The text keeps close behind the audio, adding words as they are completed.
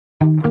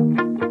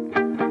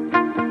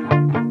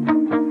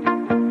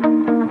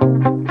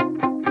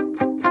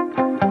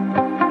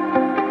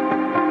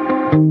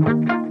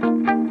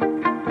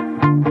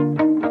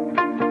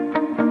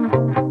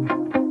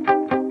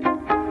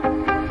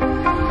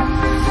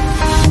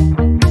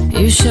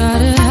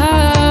shout it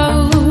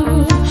out,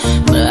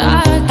 but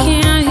I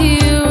can't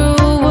hear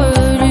a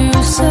word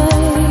you say.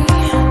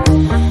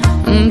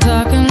 I'm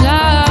talking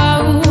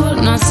loud,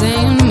 not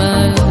saying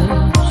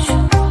much.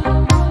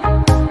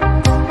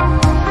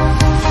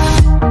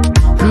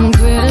 I'm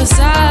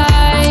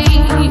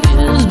criticized,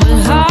 but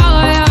how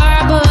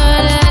your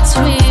bullets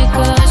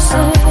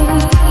ricochet.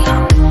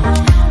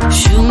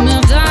 Shoot me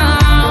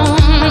down,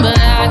 but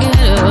I get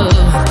up.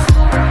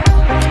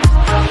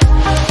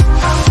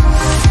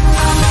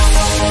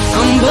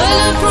 I'm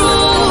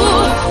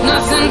bulletproof,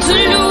 nothing to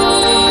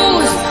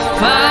lose.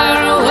 Far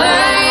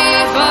away,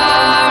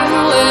 far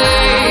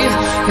away.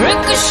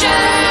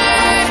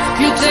 Ricochet,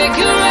 you take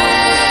your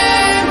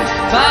aim.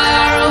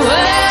 Far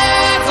away,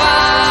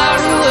 far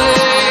away.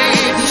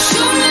 You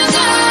shoot me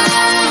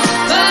down,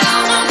 but I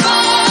won't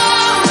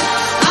fall.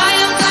 I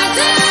am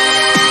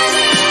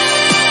titanium.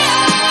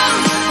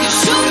 You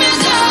shoot me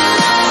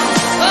down,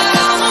 but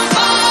I won't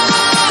fall.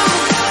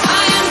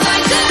 I am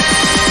titanium.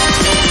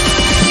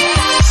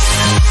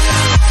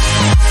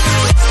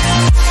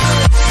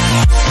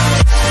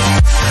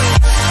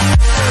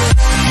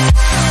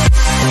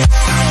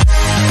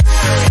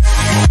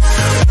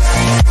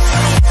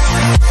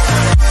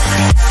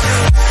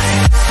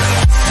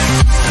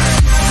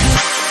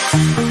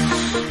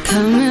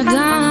 Cut me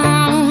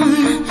down,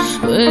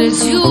 but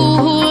it's you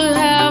who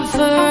have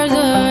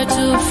further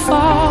to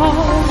fall.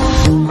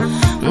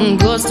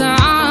 Ghost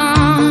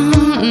town,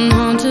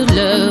 haunted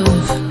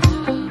love.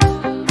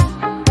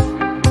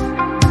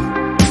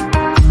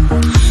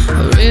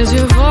 Raise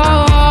your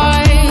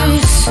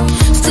voice,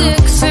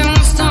 sticks and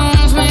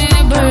stones may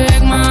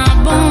break my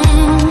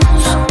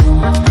bones.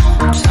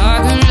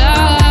 Talking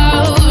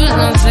loud,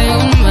 not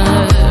saying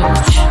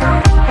much.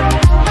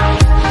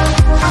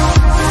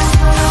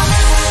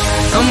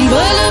 I'm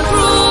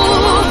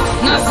bulletproof,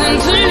 nothing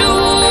to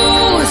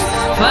lose.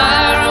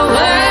 Far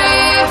away,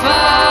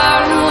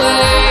 far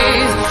away.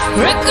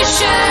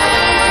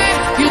 Ricochet,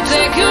 you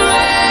take your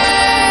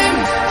aim.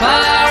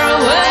 Far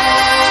away,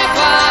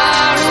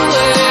 far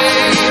away.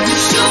 You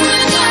shoot me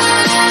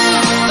down,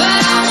 but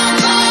I won't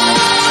fall.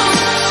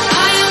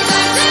 I am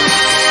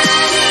titanium.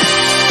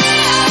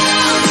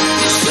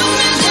 You shoot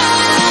me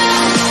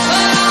down,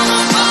 but I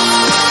won't fall.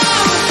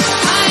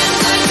 I am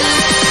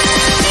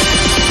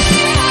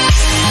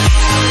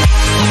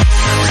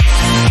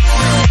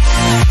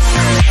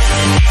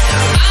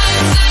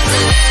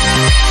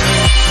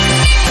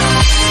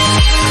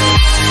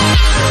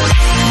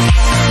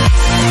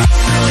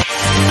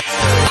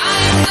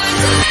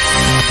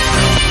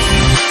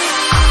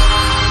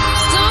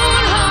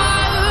Stone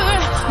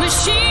heart,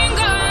 machine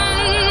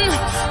gun,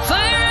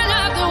 firing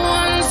at the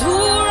ones who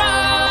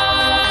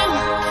run.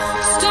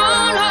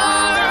 Stone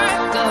heart,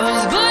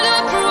 those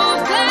bulletproof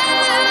glass.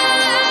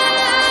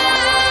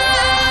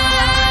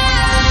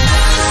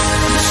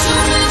 You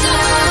shoot me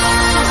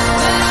down,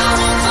 but I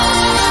won't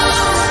fall.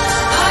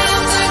 I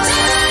am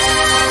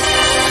titanium.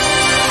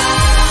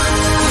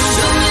 You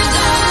shoot me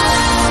down,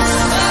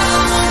 but I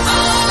won't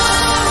fall.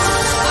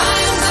 I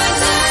am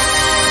titanium.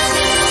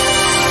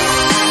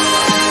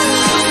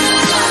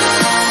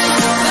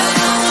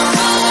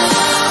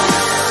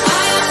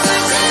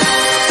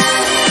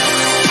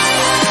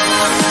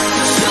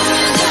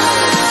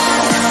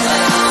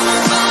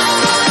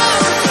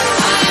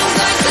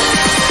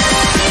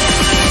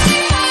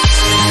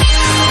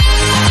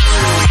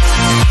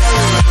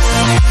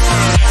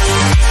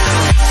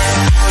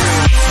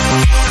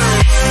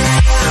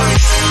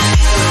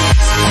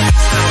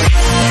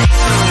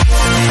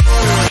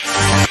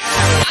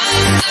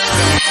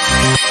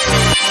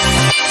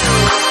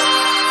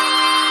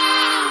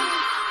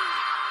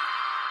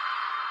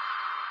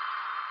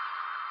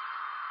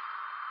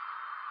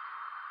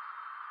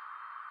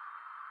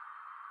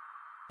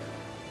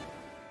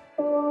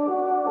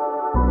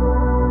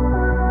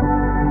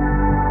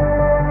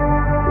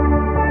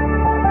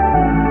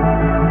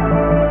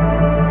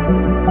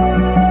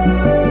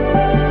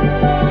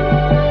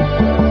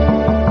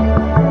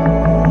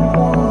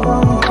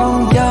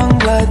 Young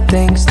blood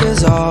thinks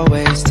there's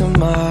always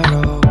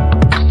tomorrow.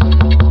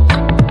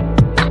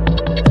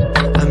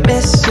 I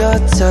miss your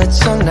touch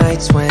some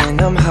nights when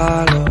I'm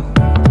hollow.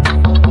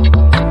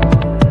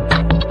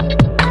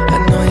 I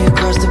know you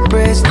crossed the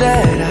bridge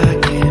that I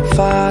can't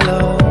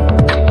follow.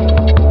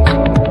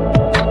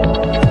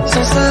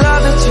 Since the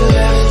love that you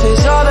left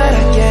is all that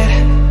I get,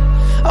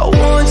 I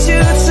want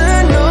you to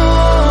know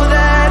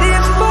that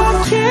if I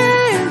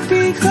can't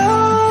be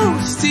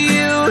close to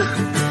you,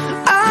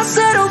 I'll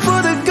settle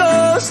for the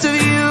ghost of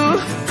you.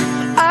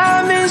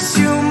 I miss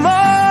you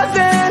more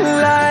than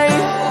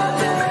life.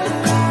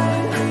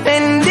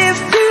 And if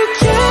you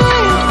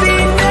can't be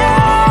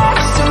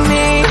next to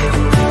me,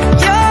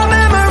 your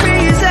memory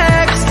is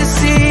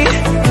ecstasy.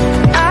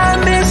 I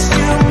miss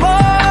you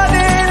more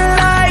than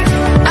life.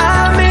 I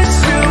miss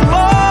you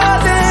more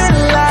than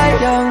life.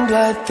 Young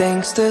blood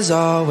thinks there's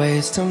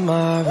always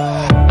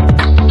tomorrow.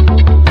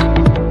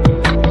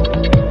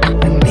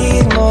 I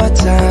need more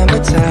time,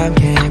 but time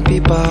can't be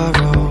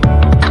borrowed.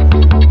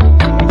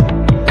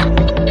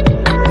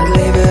 I'd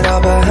leave it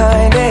all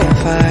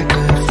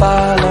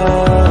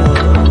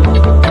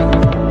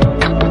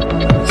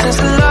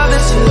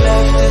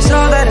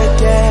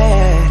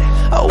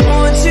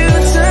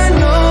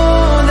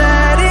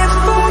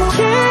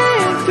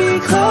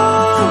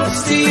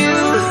to you.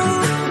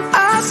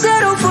 I'll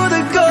settle for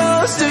the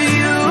ghost of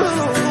you.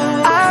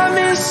 I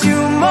miss you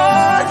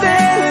more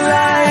than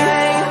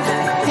life,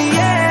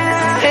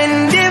 yeah.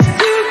 And if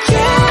you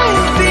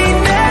can't be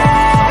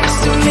next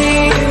to me,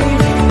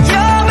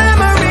 your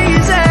memory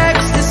is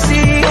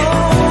ecstasy.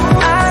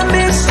 I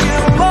miss you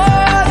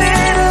more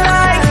than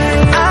life.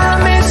 I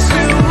miss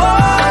you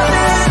more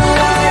than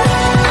life.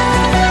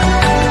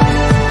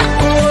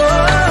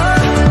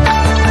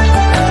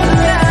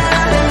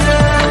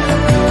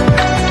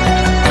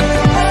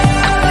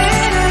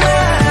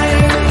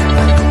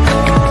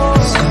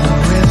 So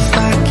if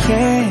I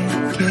can't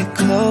get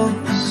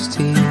close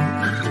to you,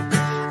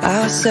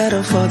 I'll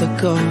settle for the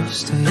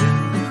ghost of you.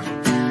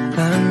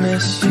 I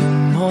miss you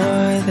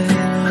more than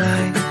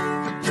life.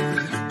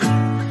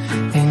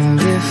 And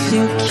if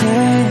you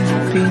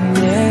can't be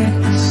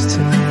next to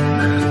me,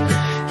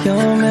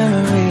 your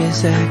memory is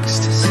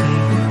ecstasy.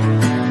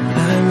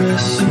 I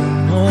miss you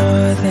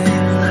more than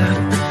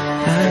life.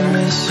 I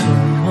miss you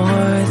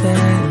more than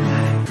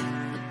life.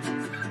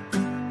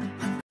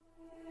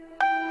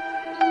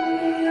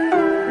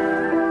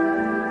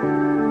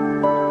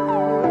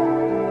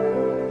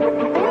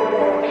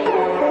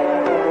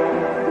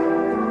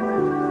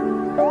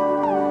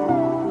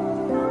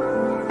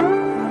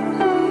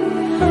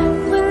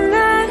 We're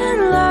not in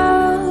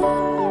love,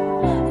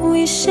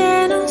 we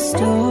share no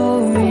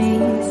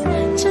stories,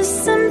 just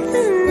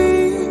something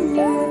in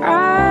your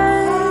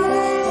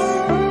eyes.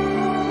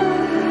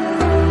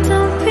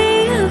 Don't be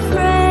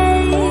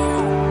afraid,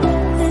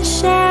 the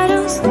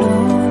shadows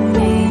know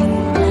me.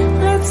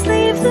 Let's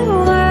leave the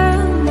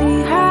world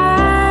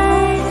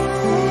behind.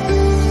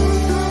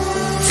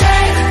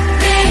 Take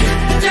me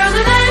through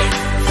the night,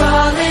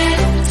 fall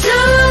into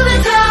the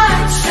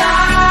dark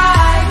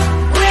side.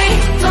 We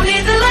don't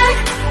need the light,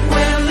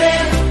 we'll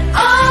live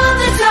on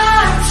the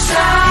dark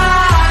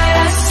side.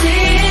 I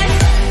see it,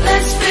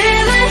 let's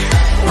feel it,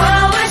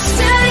 while we're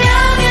still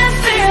young and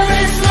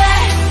fearless.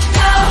 Let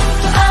go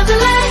of the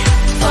light,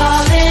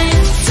 fall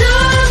into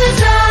the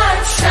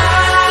dark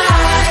side.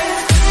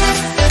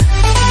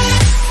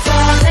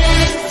 Fall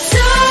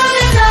into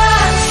the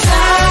dark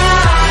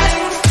side.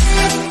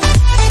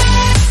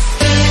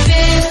 Give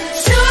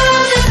into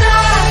the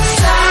dark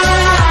side.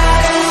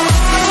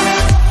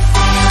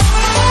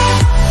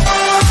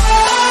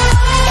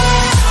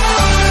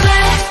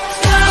 Let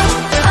go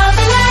of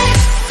the light,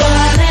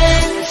 fall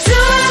into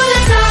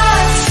the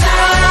dark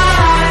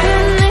side.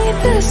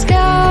 Beneath the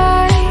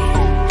sky,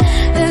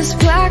 as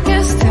black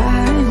as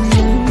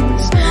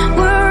diamonds,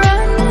 we're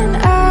running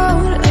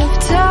out of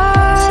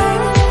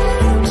time.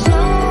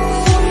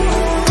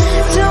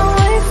 Don't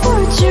wait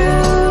for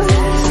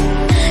truth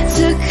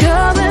to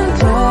come and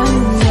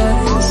blind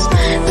us.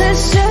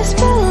 Let's just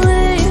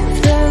believe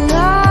the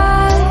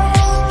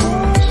lies.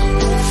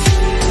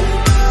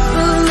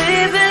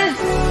 Believe it,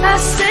 I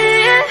see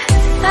it,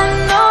 I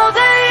know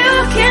that you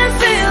can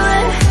feel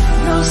it.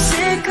 No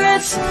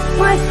secrets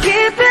worth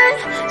keeping,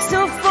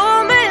 still for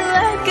me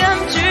like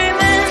I'm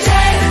dreaming.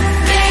 Take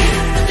me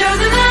through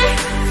the night,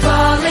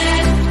 fall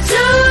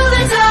into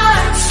the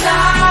dark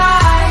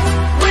side.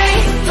 We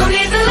don't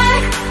need the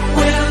light,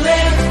 we'll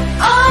live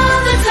on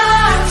the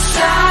dark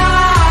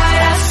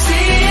side. I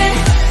see it,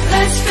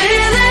 let's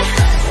feel it,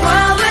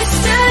 while we're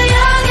still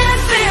young and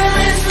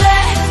fearless.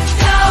 Let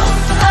go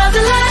of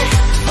the light,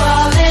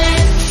 fall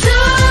into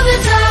the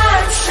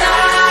dark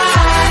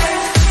side.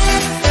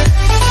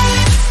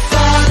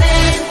 Fall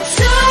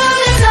into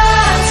the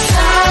dark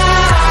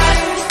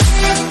side.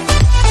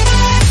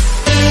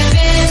 Give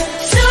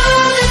into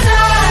the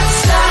dark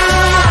side.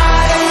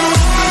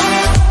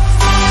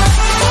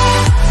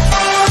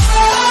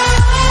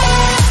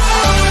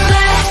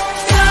 Let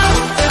go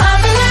of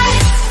the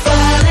light,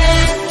 fall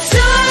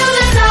into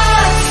the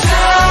dark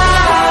side.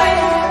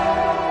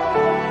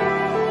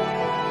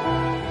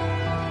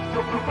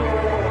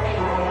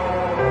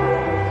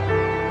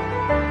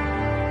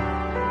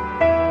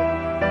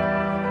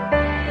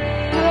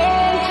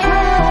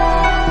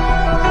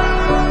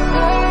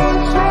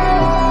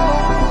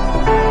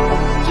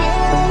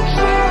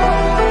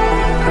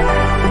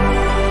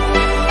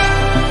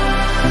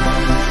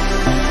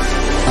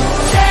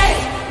 Take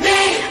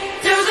me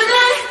through the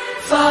night,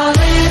 fall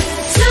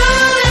into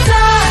the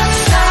dark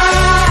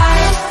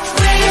side.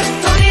 We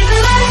don't need the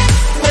light,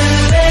 we'll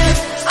live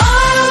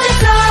on the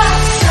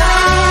dark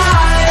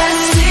side. I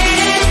see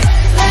it,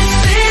 let's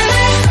feel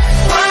it,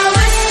 while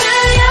we're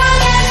still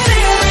young and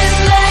fearless.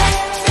 Let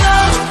go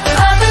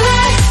of the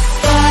light,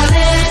 fall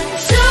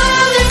into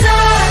the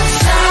dark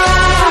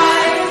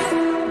side.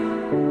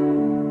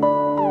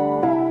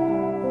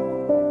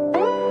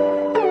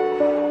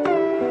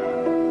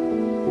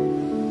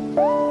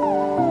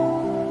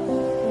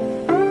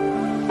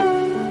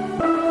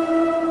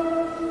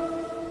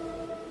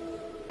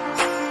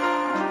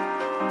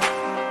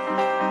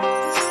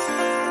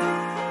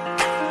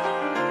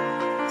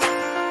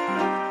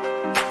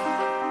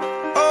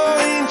 Oh,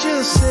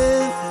 angels say